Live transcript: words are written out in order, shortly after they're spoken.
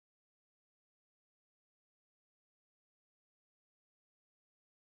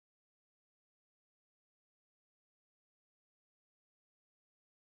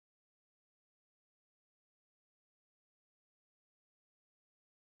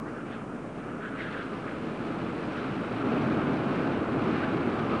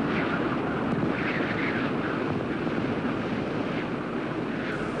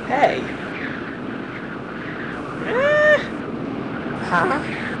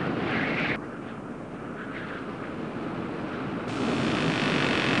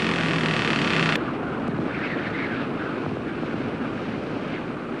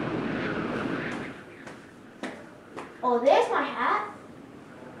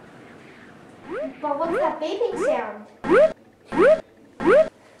But what's that beeping sound?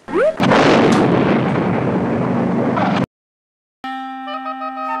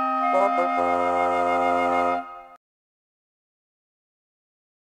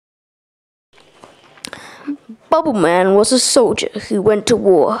 Bubble Man was a soldier who went to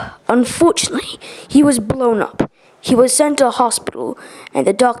war. Unfortunately, he was blown up. He was sent to a hospital, and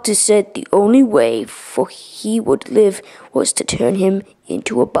the doctor said the only way for he would live was to turn him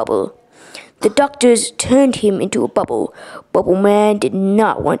into a bubble. The doctors turned him into a bubble. Bubble Man did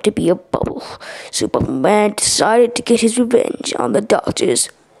not want to be a bubble, so Bubble Man decided to get his revenge on the doctors.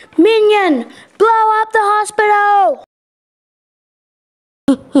 Minion, blow up the hospital!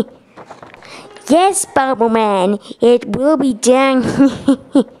 Yes, Bubble Man, it will be done.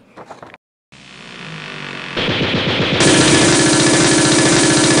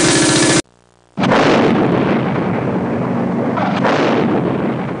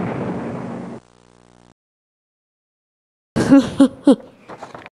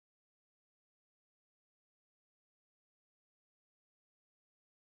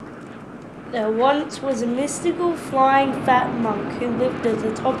 There once was a mystical flying fat monk who lived at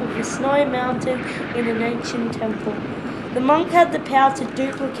the top of a snowy mountain in an ancient temple. The monk had the power to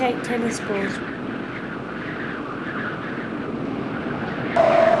duplicate tennis balls.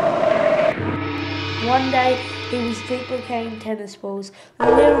 One day he was duplicating tennis balls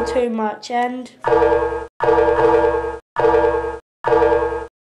a little too much and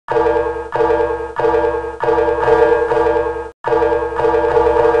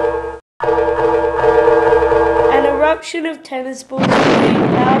eruption of tennis balls flew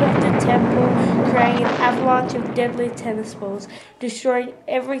out of the temple, creating an avalanche of deadly tennis balls, destroying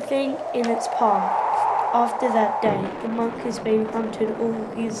everything in its path. After that day, the monk has been hunted all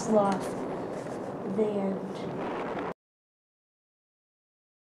his life. The end.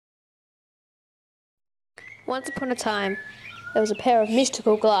 Once upon a time, there was a pair of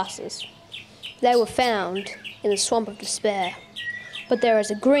mystical glasses. They were found in the Swamp of Despair, but there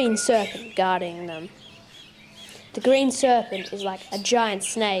is a green serpent guarding them. The green serpent is like a giant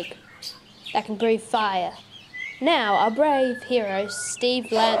snake that can breathe fire. Now, our brave hero,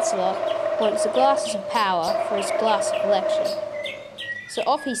 Steve Lancelot, wants the glasses of power for his glass collection. So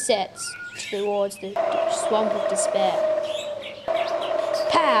off he sets towards the Swamp of Despair.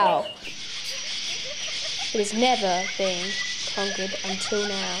 Pow! It has never been conquered until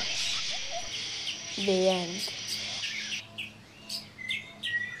now. The end.